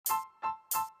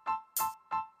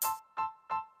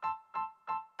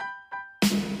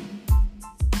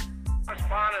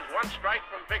one strike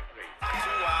from victory. 2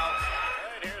 outs.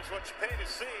 And here's what you pay to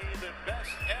see, the best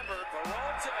ever.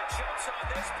 Peralta jumps on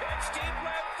this pitch, deep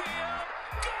left field.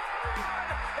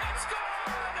 Gone! It's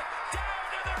gone! Down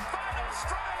to their final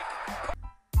strike.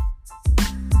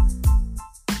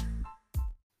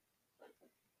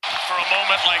 For a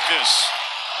moment like this.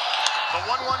 The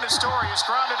 1-1 to Story is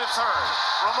grounded to third.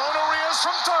 Ramon Urias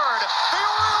from third. The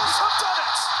Orioles have done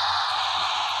it!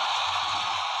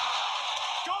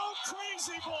 Go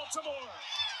crazy, Baltimore!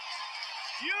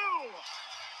 You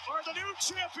are the new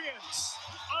champions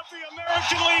of the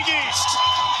American League East.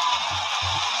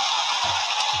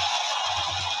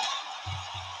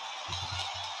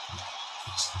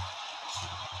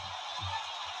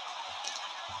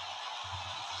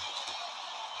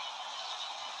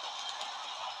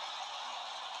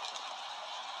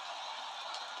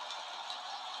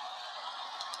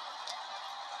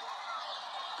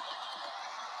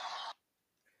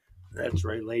 That's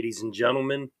right, ladies and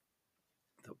gentlemen.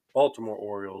 The Baltimore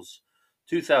Orioles,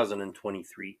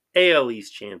 2023 AL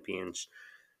East champions.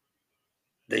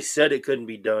 They said it couldn't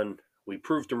be done. We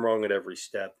proved them wrong at every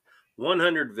step.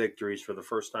 100 victories for the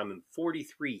first time in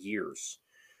 43 years.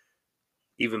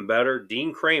 Even better,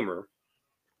 Dean Kramer,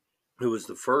 who was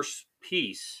the first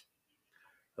piece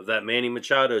of that Manny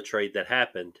Machado trade that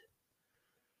happened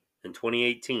in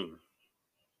 2018,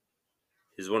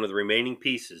 is one of the remaining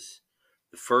pieces.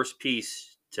 The first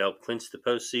piece to help clinch the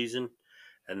postseason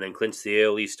and then clinch the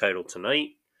AL East title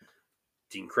tonight.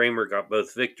 Dean Kramer got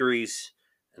both victories,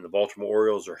 and the Baltimore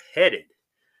Orioles are headed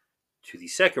to the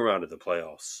second round of the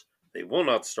playoffs. They will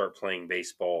not start playing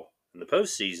baseball in the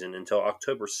postseason until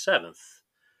October 7th,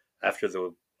 after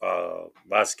the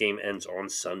last game ends on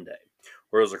Sunday.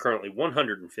 Orioles are currently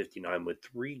 159 with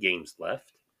 3 games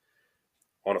left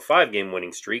on a 5-game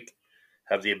winning streak,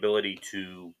 have the ability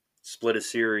to split a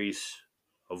series,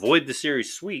 avoid the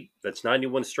series sweep. That's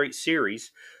 91 straight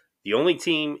series. The only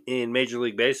team in Major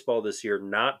League Baseball this year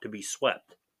not to be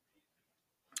swept.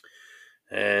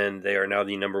 And they are now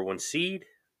the number 1 seed.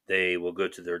 They will go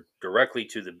directly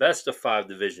to the best of 5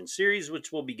 division series,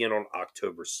 which will begin on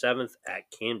October 7th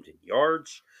at Camden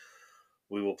Yards.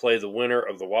 We will play the winner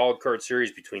of the wild card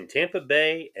series between Tampa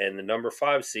Bay and the number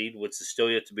 5 seed, which is still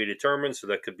yet to be determined. So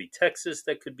that could be Texas,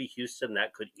 that could be Houston,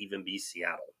 that could even be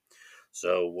Seattle.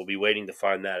 So we'll be waiting to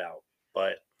find that out.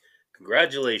 But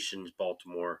congratulations,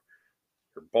 Baltimore.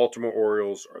 Your Baltimore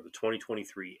Orioles are the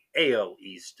 2023 AL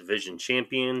East Division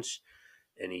champions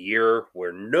in a year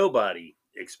where nobody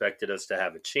expected us to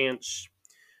have a chance.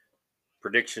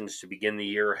 Predictions to begin the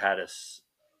year had us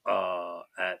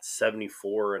at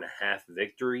 74.5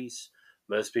 victories.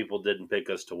 Most people didn't pick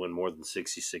us to win more than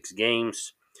 66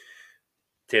 games.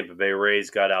 Tampa Bay Rays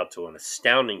got out to an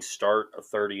astounding start, a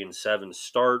 30-7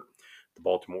 start. The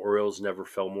Baltimore Orioles never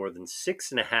fell more than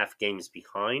 6.5 games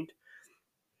behind.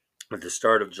 At the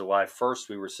start of July 1st,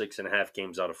 we were 6.5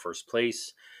 games out of first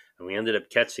place, and we ended up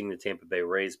catching the Tampa Bay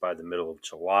Rays by the middle of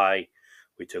July.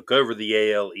 We took over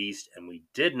the AL East, and we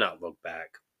did not look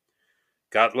back.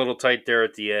 Got a little tight there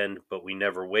at the end, but we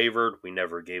never wavered. We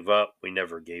never gave up. We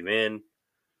never gave in.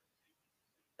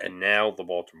 And now the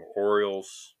Baltimore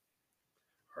Orioles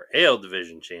are AL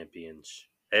Division champions,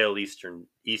 AL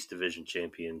East Division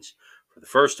champions for the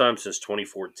first time since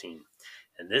 2014.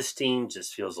 And this team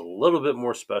just feels a little bit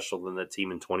more special than that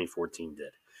team in 2014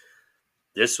 did.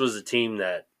 This was a team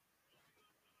that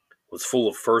was full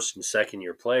of first and second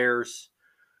year players.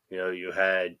 You know, you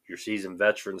had your seasoned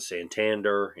veteran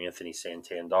Anthony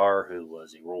Santander, who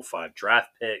was a Rule 5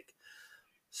 draft pick.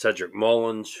 Cedric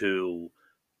Mullins, who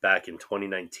back in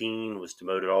 2019 was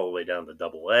demoted all the way down to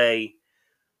Double-A.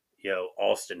 You know,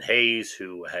 Austin Hayes,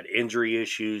 who had injury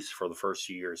issues for the first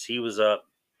few years he was up.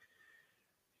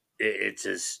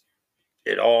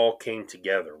 It all came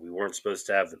together. We weren't supposed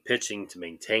to have the pitching to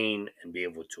maintain and be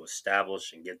able to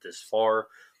establish and get this far.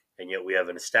 And yet we have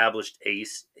an established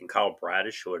ace in Kyle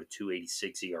Bradish, who had a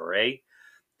 2.86 ERA.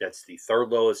 That's the third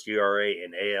lowest ERA in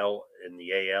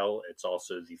the AL. It's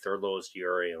also the third lowest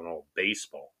ERA in all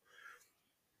baseball.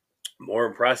 More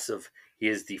impressive, he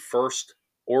is the first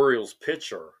Orioles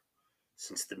pitcher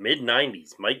since the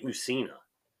mid-90s, Mike Mussina,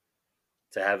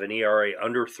 to have an ERA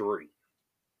under 3.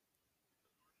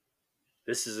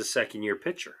 This is a second-year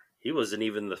pitcher. He wasn't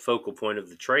even the focal point of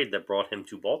the trade that brought him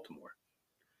to Baltimore.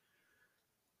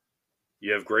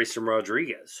 You have Grayson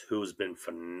Rodriguez, who has been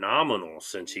phenomenal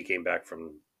since he came back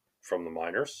from the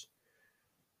minors.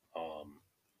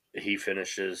 He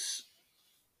finishes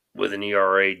with an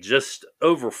ERA just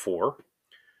over 4,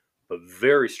 but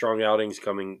very strong outings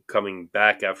coming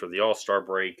back after the All-Star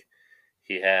break.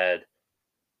 He had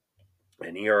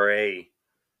an ERA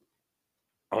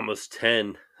almost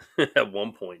 10 at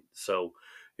one point. So,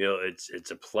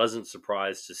 it's a pleasant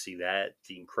surprise to see that.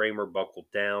 Dean Kramer buckled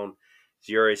down.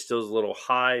 Zure still is a little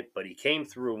high, but he came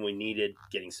through when we needed,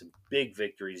 getting some big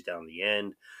victories down the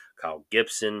end. Kyle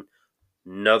Gibson,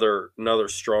 another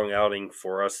strong outing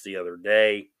for us the other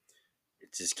day.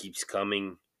 It just keeps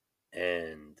coming,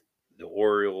 and the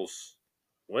Orioles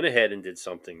went ahead and did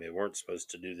something they weren't supposed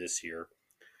to do this year.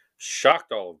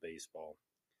 Shocked all of baseball.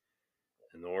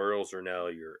 And the Orioles are now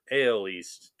your AL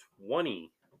East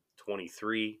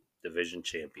 2023 division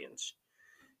champions.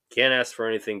 Can't ask for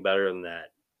anything better than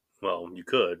that. Well, you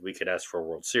could. We could ask for a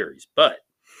World Series, but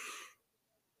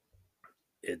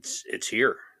it's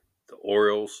here. The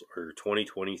Orioles are your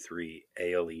 2023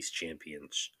 AL East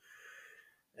champions.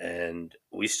 And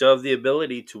we still have the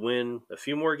ability to win a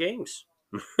few more games,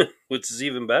 which is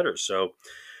even better. So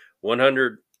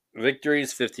 100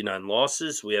 victories, 59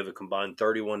 losses. We have a combined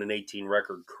 31-18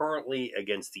 record currently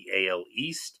against the AL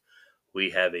East. We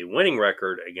have a winning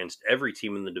record against every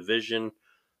team in the division.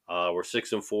 We're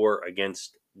 6-4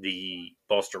 against the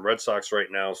Boston Red Sox right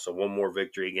now, so one more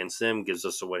victory against them gives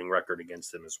us a winning record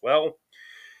against them as well.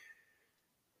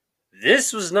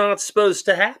 This was not supposed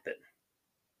to happen.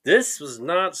 This was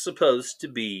not supposed to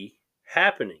be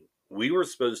happening. We were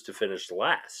supposed to finish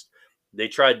last. They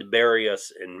tried to bury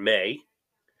us in May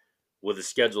with a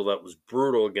schedule that was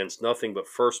brutal against nothing but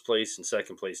first place and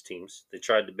second place teams. They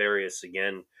tried to bury us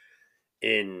again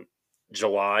in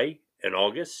July and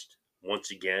August,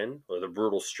 once again, with a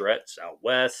brutal stretch out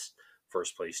west,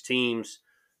 first place teams,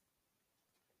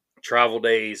 travel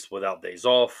days without days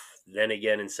off. Then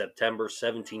again in September,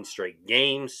 17 straight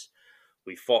games.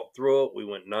 We fought through it. We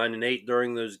went 9-8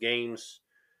 during those games.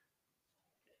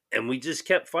 And we just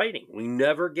kept fighting. We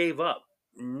never gave up.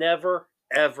 Never,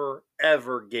 ever,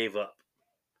 ever gave up.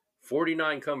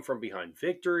 49 come from behind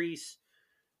victories.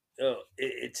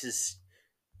 It's just,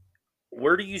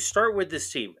 where do you start with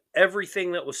this team?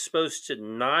 Everything that was supposed to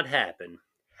not happen,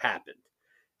 happened.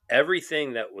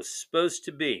 Everything that was supposed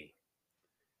to be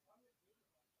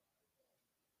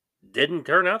didn't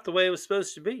turn out the way it was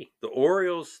supposed to be. The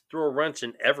Orioles threw a wrench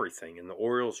in everything, and the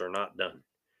Orioles are not done.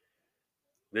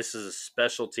 This is a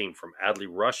special team, from Adley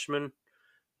Rutschman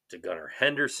to Gunnar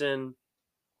Henderson,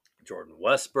 Jordan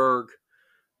Westberg,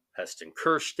 Heston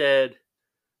Kjerstad,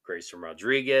 Grayson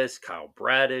Rodriguez, Kyle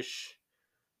Bradish,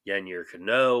 Yennier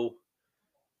Cano.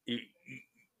 You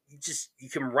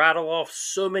can rattle off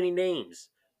so many names.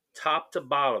 Top to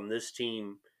bottom, this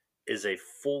team is a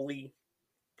fully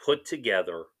put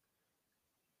together,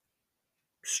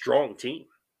 strong team.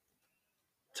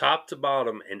 Top to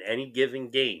bottom, in any given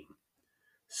game,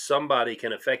 somebody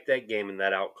can affect that game and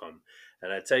that outcome.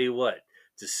 And I tell you what,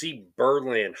 to see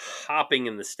Birdland hopping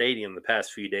in the stadium the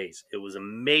past few days, it was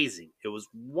amazing. It was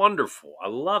wonderful. I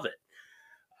love it.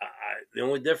 The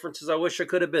only difference is I wish I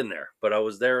could have been there, but I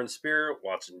was there in spirit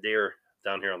watching deer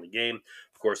down here on the game.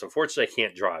 Of course, unfortunately, I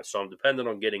can't drive, so I'm dependent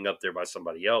on getting up there by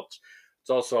somebody else. It's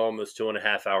also almost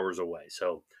 2.5 hours away.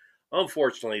 So,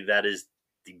 unfortunately, that is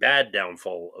the bad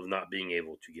downfall of not being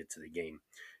able to get to the game,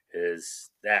 is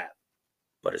that.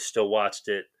 But I still watched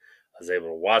it. I was able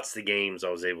to watch the games. I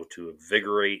was able to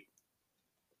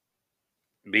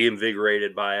be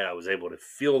invigorated by it. I was able to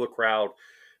feel the crowd,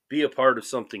 be a part of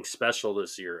something special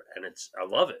this year, and I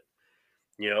love it.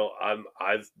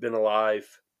 I've been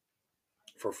alive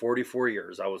for 44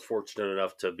 years. I was fortunate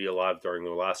enough to be alive during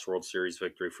the last World Series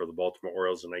victory for the Baltimore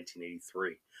Orioles in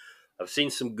 1983. I've seen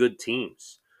some good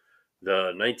teams.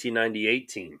 The 1998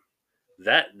 team,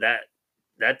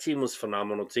 that team was a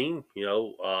phenomenal team.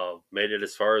 Made it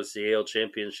as far as the AL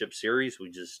Championship Series.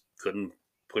 We just couldn't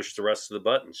push the rest of the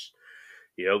buttons.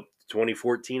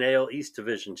 2014 AL East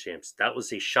Division champs. That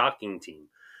was a shocking team.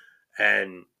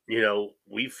 And, we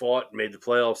made the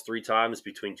playoffs 3 times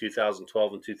between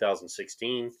 2012 and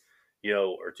 2016,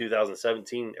 or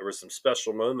 2017. There were some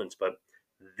special moments, but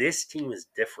this team is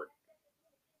different.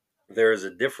 There is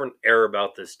a different air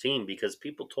about this team because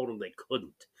people told them they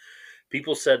couldn't.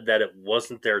 People said that it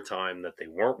wasn't their time, that they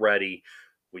weren't ready.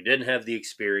 We didn't have the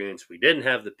experience. We didn't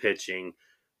have the pitching.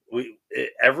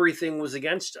 Everything was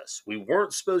against us. We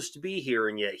weren't supposed to be here,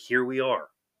 and yet here we are.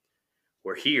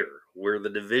 We're here. We're the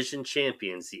division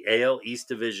champions, the AL East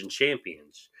Division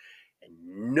champions.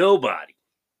 And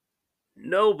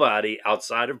nobody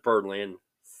outside of Birdland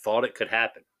thought it could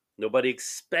happen. Nobody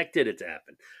expected it to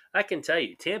happen. I can tell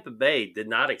you, Tampa Bay did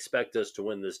not expect us to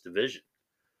win this division.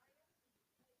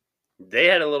 They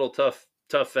had a little tough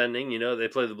ending. They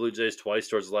played the Blue Jays twice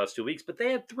towards the last 2 weeks, but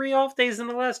they had 3 off days in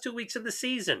the last 2 weeks of the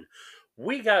season.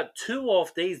 We got 2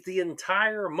 off days the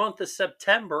entire month of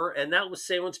September, and that was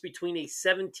sandwiched between a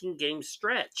 17-game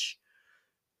stretch.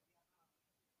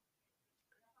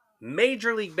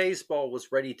 Major League Baseball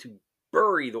was ready to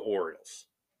bury the Orioles.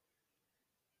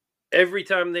 Every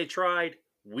time they tried,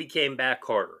 we came back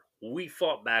harder. We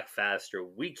fought back faster.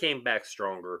 We came back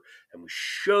stronger. And we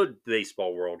showed the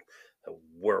baseball world that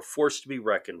we're a force to be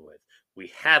reckoned with.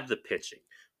 We have the pitching.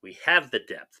 We have the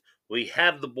depth. We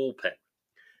have the bullpen.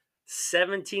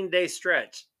 17-day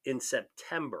stretch in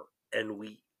September. And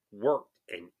we worked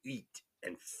and eat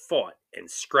and fought and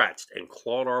scratched and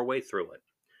clawed our way through it.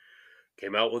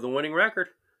 Came out with a winning record.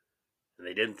 And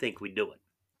they didn't think we'd do it.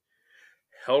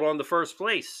 Held on to first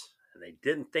place. And they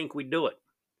didn't think we'd do it.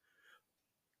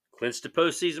 Clinched the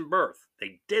postseason berth.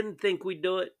 They didn't think we'd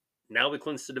do it. Now we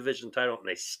clinched the division title, and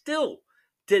they still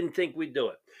didn't think we'd do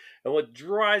it. And what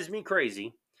drives me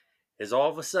crazy is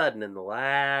all of a sudden, in the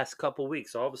last couple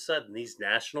weeks, all of a sudden, these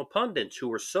national pundits who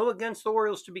were so against the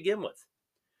Orioles to begin with,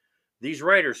 these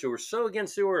writers who were so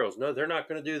against the Orioles, no, they're not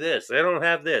going to do this. They don't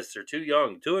have this. They're too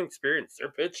young, too inexperienced.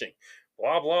 They're pitching.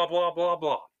 Blah, blah, blah, blah,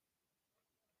 blah.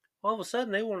 All of a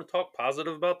sudden, they want to talk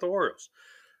positive about the Orioles.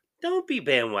 Don't be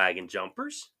bandwagon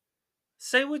jumpers.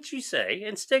 Say what you say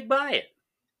and stick by it.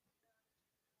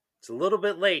 It's a little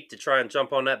bit late to try and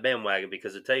jump on that bandwagon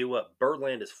because I tell you what,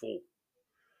 Birdland is full.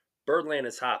 Birdland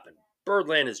is hopping.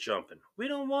 Birdland is jumping. We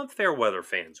don't want fair weather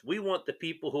fans. We want the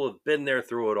people who have been there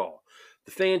through it all.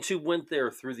 The fans who went there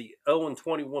through the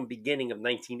 0-21 beginning of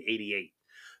 1988.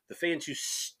 The fans who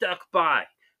stuck by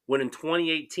when in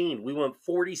 2018 we went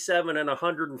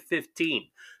 47-115.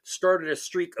 Started a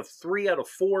streak of 3 out of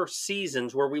 4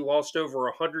 seasons where we lost over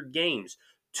 100 games.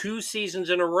 2 seasons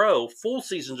in a row, full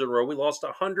seasons in a row, we lost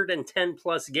 110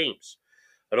 plus games.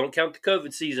 I don't count the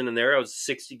COVID season in there. It was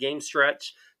a 60-game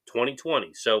stretch,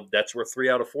 2020. So that's where 3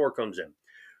 out of 4 comes in.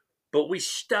 But we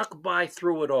stuck by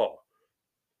through it all.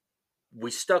 We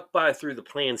stuck by through the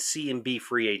Plan C and B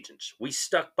free agents. We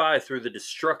stuck by through the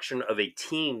destruction of a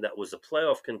team that was a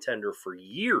playoff contender for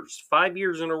years, 5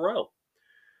 years in a row.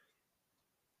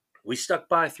 We stuck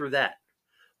by through that.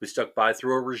 We stuck by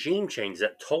through a regime change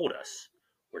that told us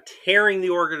we're tearing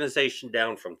the organization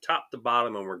down from top to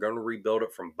bottom and we're going to rebuild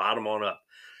it from bottom on up.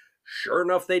 Sure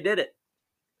enough, they did it.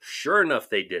 Sure enough,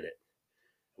 they did it.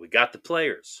 We got the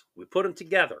players. We put them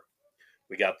together.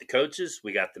 We got the coaches.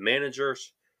 We got the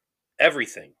managers.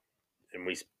 Everything. And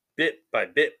we bit by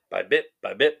bit by bit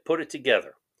by bit put it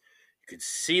together. You could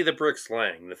see the bricks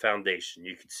laying, the foundation.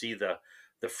 You could see the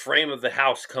frame of the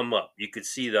house come up. You could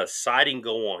see the siding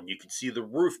go on. You could see the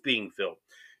roof being filled.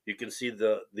 You can see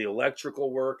the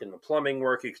electrical work and the plumbing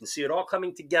work. You can see it all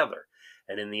coming together.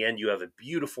 And in the end, you have a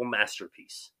beautiful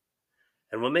masterpiece.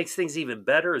 And what makes things even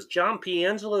better is John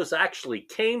Piangelos actually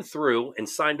came through and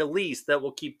signed a lease that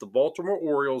will keep the Baltimore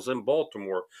Orioles in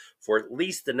Baltimore for at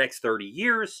least the next 30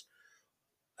 years,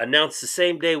 announced the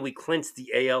same day we clinched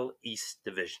the AL East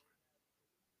Division.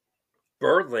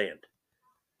 Birdland.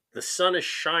 The sun is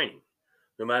shining.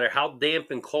 No matter how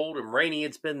damp and cold and rainy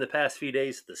it's been the past few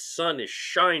days, the sun is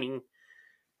shining.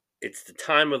 It's the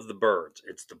time of the birds.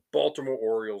 It's the Baltimore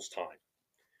Orioles' time.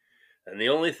 And the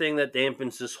only thing that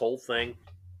dampens this whole thing,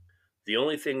 the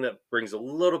only thing that brings a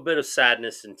little bit of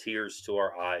sadness and tears to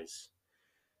our eyes,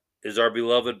 is our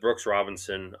beloved Brooks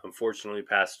Robinson unfortunately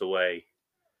passed away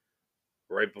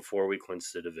right before we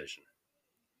clinched the division.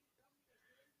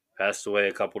 Passed away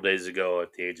a couple days ago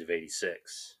at the age of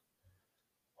 86.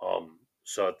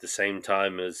 So at the same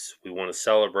time as we want to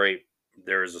celebrate,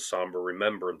 there is a somber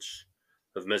remembrance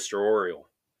of Mr. Oriole,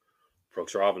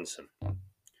 Brooks Robinson.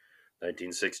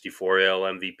 1964 AL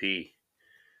MVP,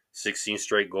 16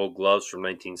 straight Gold Gloves from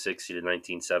 1960 to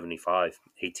 1975,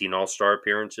 18 All-Star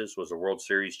appearances, was a World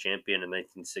Series champion in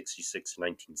 1966 to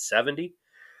 1970.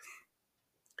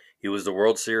 He was the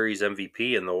World Series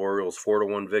MVP in the Orioles'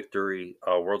 4-1 victory,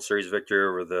 World Series victory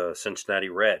over the Cincinnati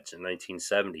Reds in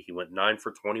 1970. He went 9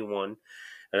 for 21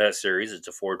 in that series. It's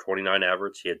a .429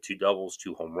 average. He had 2 doubles,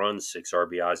 2 home runs, 6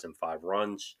 RBIs, and 5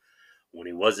 runs. When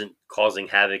he wasn't causing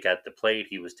havoc at the plate,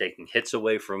 he was taking hits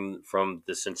away from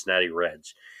the Cincinnati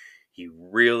Reds. He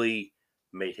really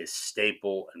made his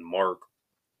staple and mark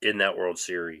in that World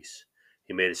Series.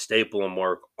 He made a staple and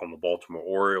mark on the Baltimore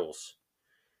Orioles.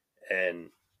 And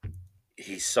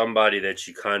he's somebody that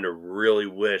you kind of really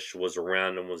wish was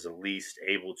around and was at least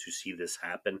able to see this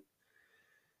happen.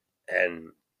 And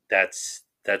that's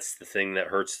the thing that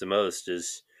hurts the most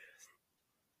is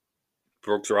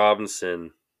Brooks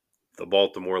Robinson, the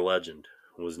Baltimore legend,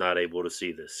 was not able to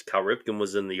see this. Cal Ripken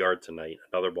was in the yard tonight,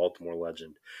 another Baltimore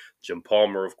legend. Jim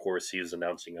Palmer, of course, he was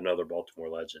announcing another Baltimore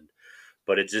legend.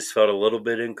 But it just felt a little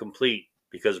bit incomplete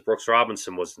because Brooks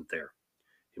Robinson wasn't there.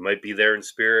 He might be there in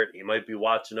spirit. He might be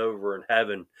watching over in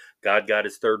heaven. God got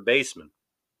his third baseman.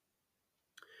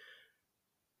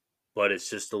 But it's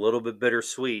just a little bit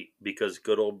bittersweet because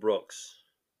good old Brooks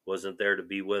wasn't there to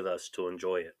be with us to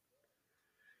enjoy it.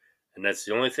 And that's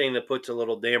the only thing that puts a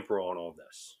little damper on all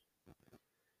this.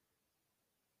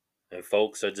 And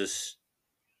folks, I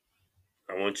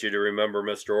want you to remember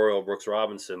Mr. Oriole Brooks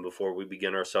Robinson before we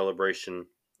begin our celebration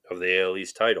of the AL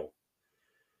East title.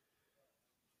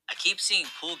 I keep seeing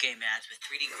pool game ads with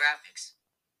 3D graphics.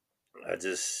 I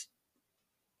just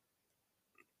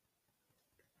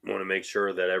want to make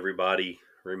sure that everybody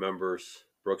remembers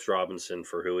Brooks Robinson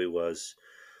for who he was,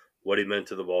 what he meant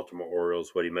to the Baltimore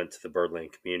Orioles, what he meant to the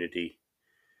Birdland community,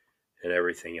 and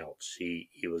everything else. He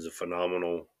was a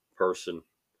phenomenal person,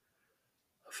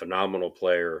 a phenomenal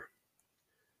player,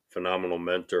 phenomenal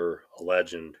mentor, a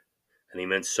legend, and he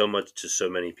meant so much to so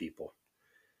many people.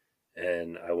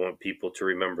 And I want people to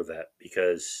remember that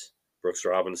because Brooks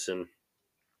Robinson,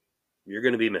 you're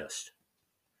going to be missed.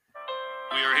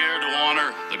 We are here to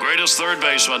honor the greatest third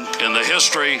baseman in the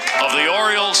history of the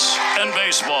Orioles and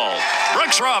baseball,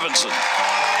 Brooks Robinson.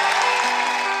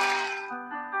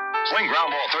 Swing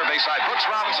ground ball, third base side. Brooks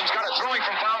Robinson's got it throwing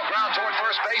from foul ground toward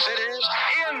first base. It is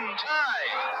in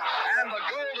time. And the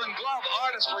Golden Glove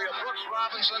artistry of Brooks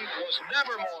Robinson was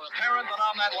never more apparent than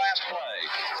on that last play.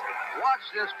 Watch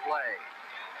this play.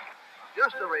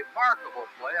 Just a remarkable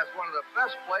play. That's one of the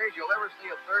best plays you'll ever see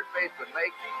a third baseman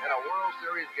make in a World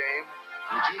Series game.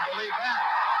 Would you believe that?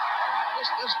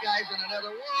 This guy's in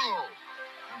another world.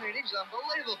 I mean, he's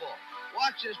unbelievable.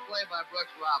 Watch this play by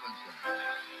Brooks Robinson.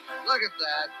 Look at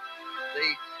that. The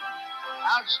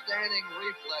outstanding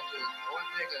reflexes for what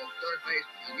make a third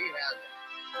baseman, and he has it.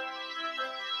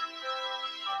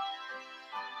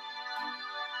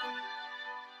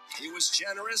 He was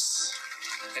generous,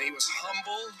 and he was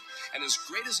humble, and as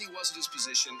great as he was at his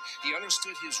position, he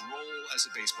understood his role as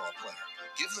a baseball player.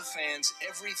 Give the fans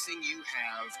everything you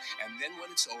have, and then when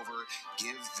it's over,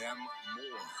 give them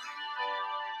more.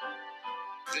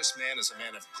 This man is a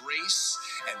man of grace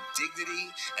and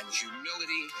dignity and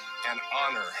humility and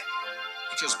honor.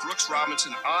 Because Brooks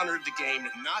Robinson honored the game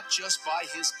not just by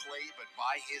his play, but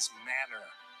by his manner.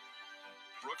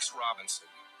 Brooks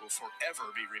Robinson will forever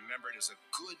be remembered as a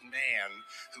good man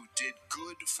who did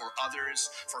good for others,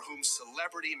 for whom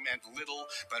celebrity meant little,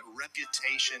 but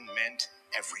reputation meant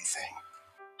everything.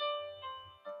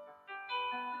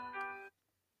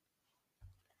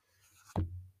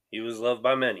 He was loved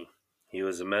by many. He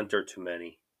was a mentor to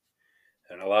many.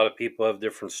 And a lot of people have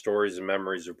different stories and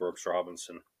memories of Brooks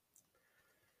Robinson.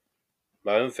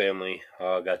 My own family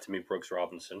got to meet Brooks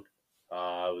Robinson.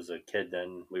 I was a kid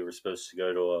then. We were supposed to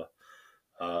go to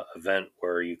a event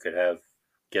where you could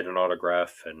get an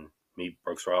autograph and meet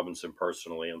Brooks Robinson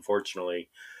personally. Unfortunately,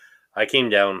 I came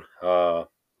down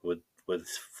with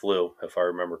flu, if I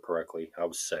remember correctly. I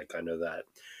was sick, I know that.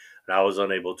 And I was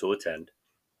unable to attend.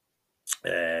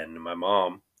 And my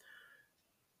mom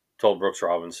told Brooks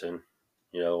Robinson,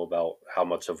 about how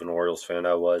much of an Orioles fan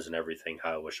I was and everything,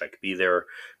 how I wish I could be there.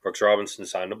 Brooks Robinson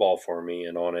signed a ball for me,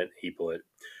 and on it, he put,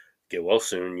 "Get well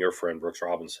soon, your friend Brooks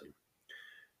Robinson."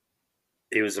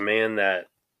 He was a man that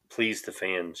pleased the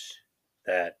fans,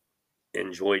 that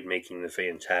enjoyed making the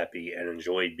fans happy, and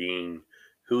enjoyed being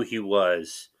who he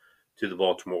was to the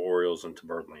Baltimore Orioles and to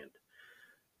Birdland.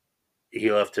 He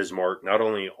left his mark not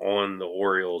only on the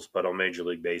Orioles, but on Major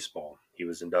League Baseball. He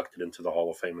was inducted into the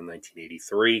Hall of Fame in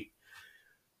 1983,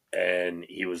 and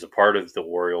he was a part of the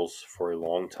Orioles for a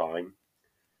long time.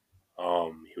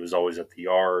 He was always at the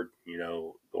yard.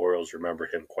 The Orioles remember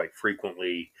him quite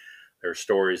frequently. There are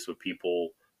stories with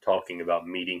people talking about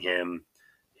meeting him,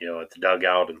 at the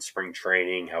dugout in spring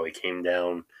training, how he came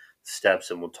down the steps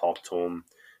and would talk to him.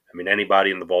 I mean,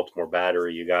 anybody in the Baltimore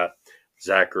Battery, you got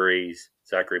Zachary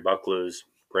Bucklew's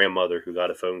grandmother who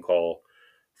got a phone call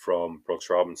from Brooks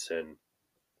Robinson,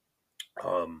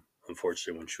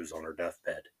 unfortunately, when she was on her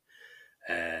deathbed.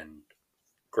 And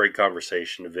great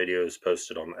conversation. The video is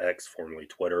posted on X, formerly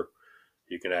Twitter.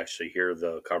 You can actually hear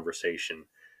the conversation.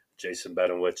 Jason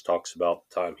Benowitz talks about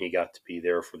the time he got to be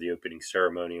there for the opening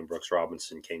ceremony, and Brooks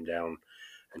Robinson came down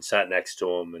and sat next to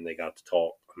him, and they got to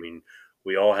talk. I mean,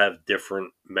 we all have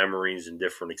different memories and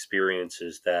different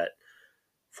experiences that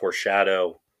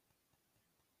foreshadow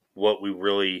what we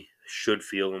really should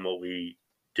feel and what we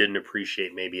didn't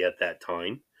appreciate maybe at that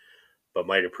time, but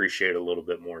might appreciate a little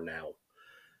bit more now.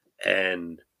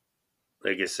 And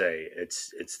like I say,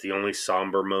 it's the only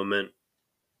somber moment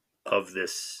of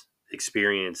this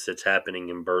experience that's happening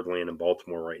in Birdland and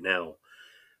Baltimore right now.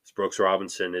 As Brooks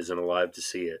Robinson isn't alive to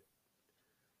see it.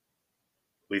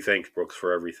 We thank Brooks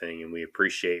for everything, and we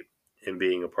appreciate him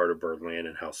being a part of Birdland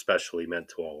and how special he meant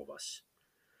to all of us.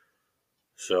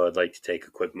 So I'd like to take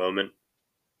a quick moment,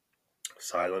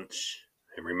 silence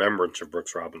in remembrance of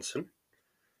Brooks Robinson.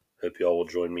 Hope you all will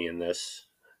join me in this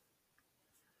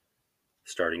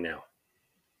starting now.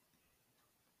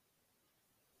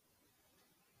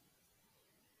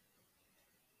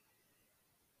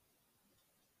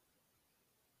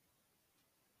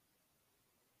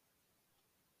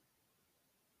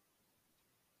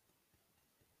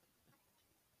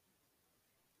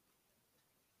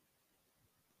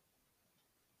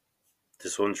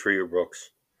 This one's for you,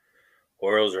 Brooks.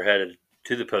 Orioles are headed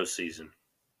to the postseason.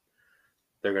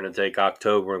 They're going to take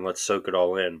October and let's soak it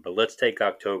all in. But let's take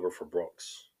October for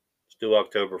Brooks. Let's do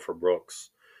October for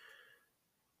Brooks.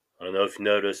 I don't know if you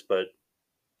noticed, but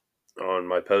on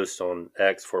my post on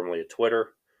X, formerly at Twitter,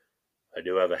 I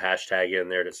do have a hashtag in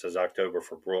there that says October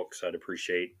for Brooks. I'd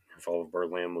appreciate if all of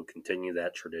Birdland would continue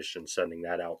that tradition, sending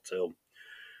that out too.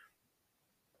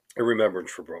 A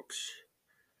remembrance for Brooks.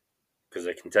 Because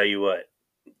I can tell you what,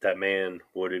 that man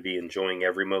would be enjoying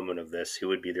every moment of this. He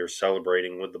would be there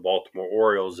celebrating with the Baltimore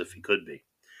Orioles if he could be.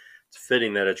 It's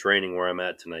fitting that it's raining where I'm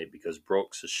at tonight because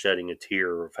Brooks is shedding a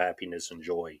tear of happiness and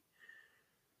joy.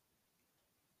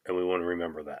 And we want to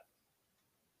remember that.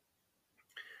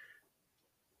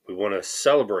 We want to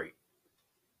celebrate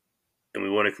and we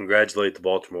want to congratulate the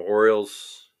Baltimore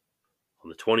Orioles on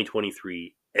the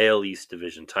 2023 AL East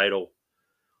Division title.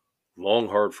 Long,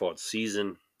 hard-fought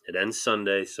season. It ends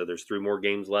Sunday, so there's 3 more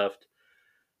games left.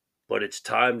 But it's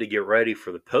time to get ready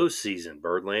for the postseason,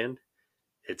 Birdland.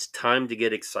 It's time to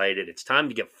get excited. It's time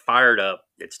to get fired up.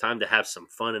 It's time to have some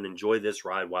fun and enjoy this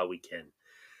ride while we can.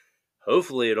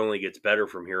 Hopefully, it only gets better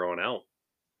from here on out.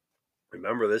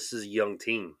 Remember, this is a young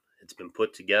team. It's been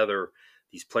put together.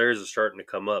 These players are starting to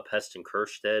come up. Heston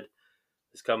Kjerstad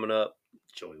is coming up.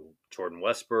 Jordan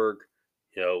Westberg.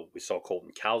 We saw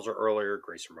Colton Cowser earlier.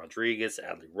 Grayson Rodriguez,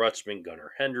 Adley Rutschman,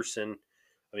 Gunnar Henderson.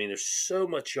 I mean, there's so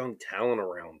much young talent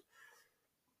around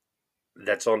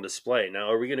that's on display.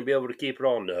 Now, are we going to be able to keep it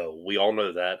all? No. We all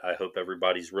know that. I hope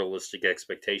everybody's realistic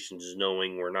expectations is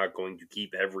knowing we're not going to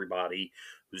keep everybody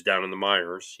who's down in the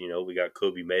minors. We got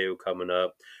Kobe Mayo coming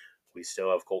up. We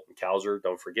still have Colton Cowser.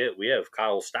 Don't forget, we have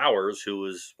Kyle Stowers, who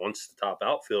was once the top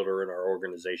outfielder in our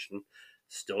organization,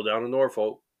 still down in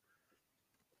Norfolk.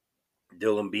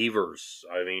 Dylan Beavers.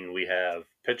 I mean, we have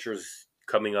pitchers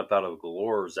coming up out of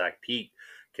galore. Zach Peak,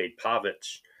 Kate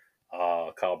Pavich,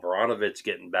 Kyle Baranovich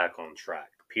getting back on track.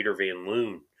 Peter Van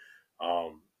Loon.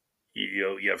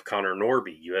 You have Connor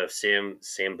Norby. You have Sam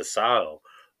Basayo.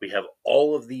 We have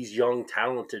all of these young,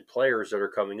 talented players that are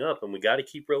coming up, and we got to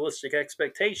keep realistic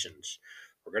expectations.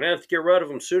 We're going to have to get rid of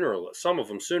them some of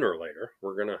them sooner or later.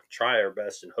 We're going to try our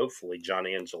best, and hopefully John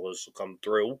Angelos will come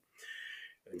through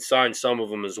and sign some of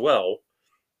them as well.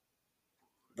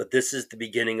 But this is the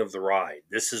beginning of the ride.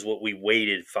 This is what we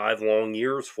waited 5 long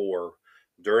years for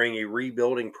during a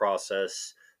rebuilding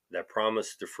process that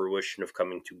promised the fruition of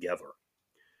coming together.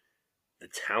 The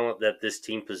talent that this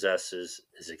team possesses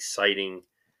is exciting,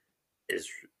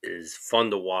 is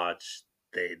fun to watch.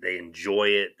 They enjoy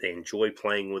it. They enjoy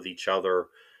playing with each other,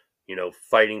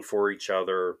 fighting for each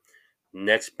other.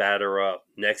 Next batter up,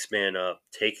 next man up,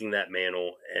 taking that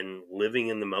mantle and living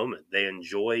in the moment. They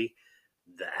enjoy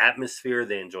the atmosphere.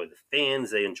 They enjoy the fans.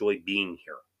 They enjoy being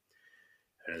here.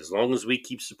 And as long as we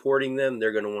keep supporting them,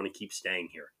 they're going to want to keep staying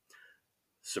here.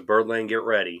 So Birdland, get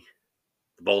ready.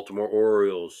 The Baltimore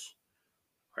Orioles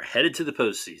are headed to the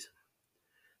postseason.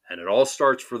 And it all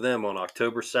starts for them on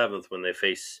October 7th when they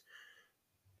face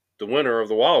the winner of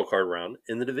the wild card round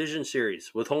in the division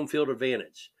series with home field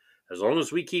advantage. As long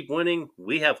as we keep winning,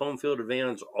 we have home field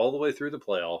advantage all the way through the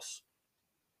playoffs.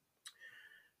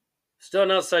 Still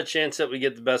an outside chance that we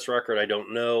get the best record. I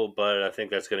don't know, but I think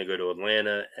that's going to go to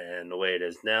Atlanta. And the way it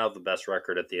is now, the best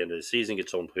record at the end of the season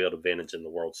gets home field advantage in the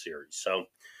World Series. So,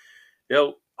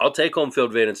 I'll take home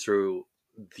field advantage through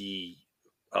the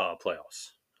playoffs.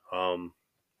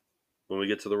 When we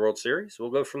get to the World Series, we'll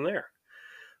go from there.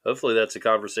 Hopefully that's a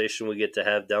conversation we get to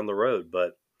have down the road.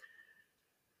 But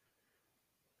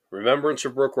remembrance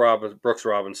of Brooks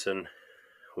Robinson,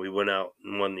 we went out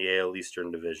and won the AL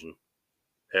Eastern Division.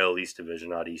 AL East Division,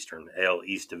 not Eastern. AL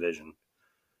East Division.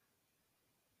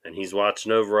 And he's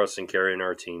watching over us and carrying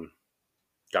our team.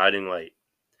 Guiding light.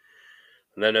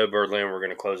 And then, Birdland, we're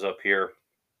going to close up here.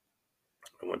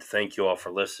 I want to thank you all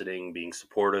for listening, being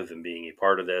supportive, and being a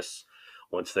part of this.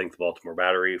 I want to thank the Baltimore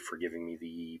Battery for giving me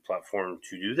the platform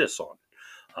to do this on.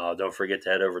 Don't forget to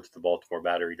head over to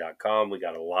thebaltimorebattery.com. We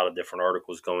got a lot of different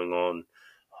articles going on.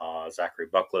 Zachary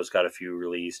Bucklow's got a few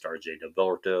released. RJ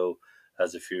Delberto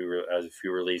has a few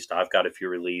released. I've got a few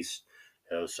released.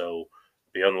 So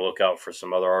be on the lookout for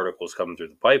some other articles coming through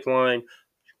the pipeline.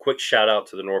 quick shout out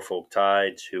to the Norfolk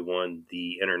Tides, who won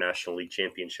the International League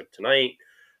Championship tonight.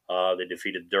 They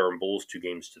defeated Durham Bulls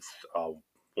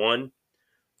 2-1.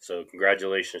 So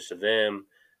congratulations to them.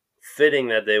 Fitting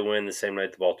that they win the same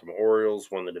night the Baltimore Orioles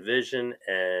won the division,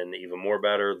 and even more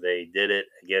better, they did it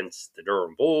against the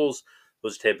Durham Bulls,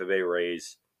 was Tampa Bay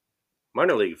Rays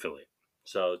minor league affiliate.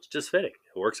 So it's just fitting.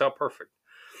 It works out perfect.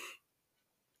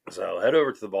 So head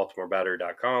over to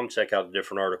thebaltimorebattery.com, check out the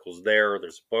different articles there.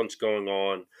 There's a bunch going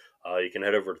on. You can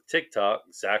head over to TikTok.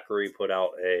 Zachary put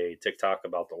out a TikTok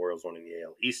about the Orioles winning the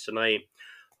AL East tonight.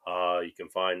 You can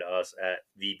find us at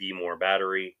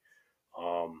VBMoreBattery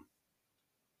on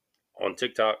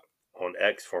TikTok, on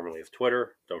X, formerly of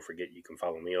Twitter. Don't forget you can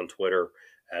follow me on Twitter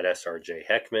at SRJ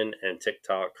Heckman, and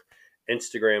TikTok,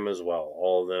 Instagram as well.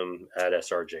 All of them at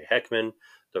SRJ Heckman.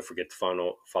 Don't forget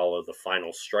to follow the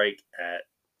Final Strike at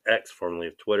X, formerly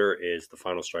of Twitter, is the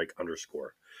Final Strike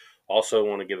 _. Also,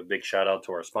 want to give a big shout out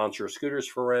to our sponsor, Scooters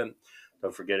for Rent.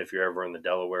 Don't forget, if you're ever in the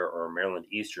Delaware or Maryland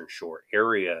Eastern Shore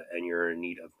area and you're in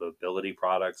need of mobility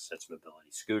products, that's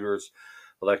mobility scooters,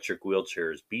 electric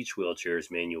wheelchairs, beach wheelchairs,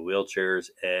 manual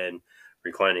wheelchairs, and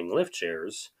reclining lift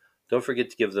chairs, don't forget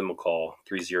to give them a call,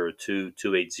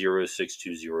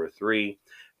 302-280-6203.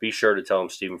 Be sure to tell them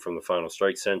Stephen from the Final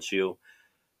Strike sent you.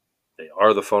 They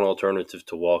are the fun alternative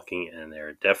to walking, and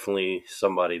they're definitely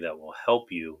somebody that will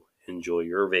help you enjoy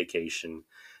your vacation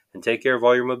and take care of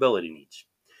all your mobility needs.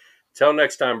 Until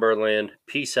next time, Birdland,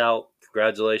 peace out.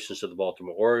 Congratulations to the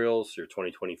Baltimore Orioles, your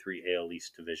 2023 AL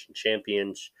East Division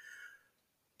champions.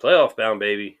 Playoff bound,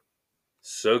 baby.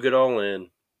 So good all in.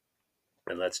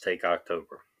 And let's take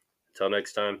October. Until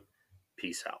next time,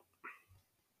 peace out.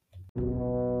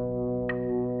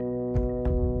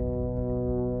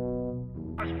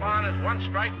 Correspond is one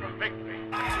strike from victory.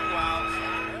 2 outs.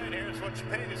 And here's what you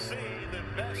pay to see, the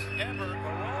best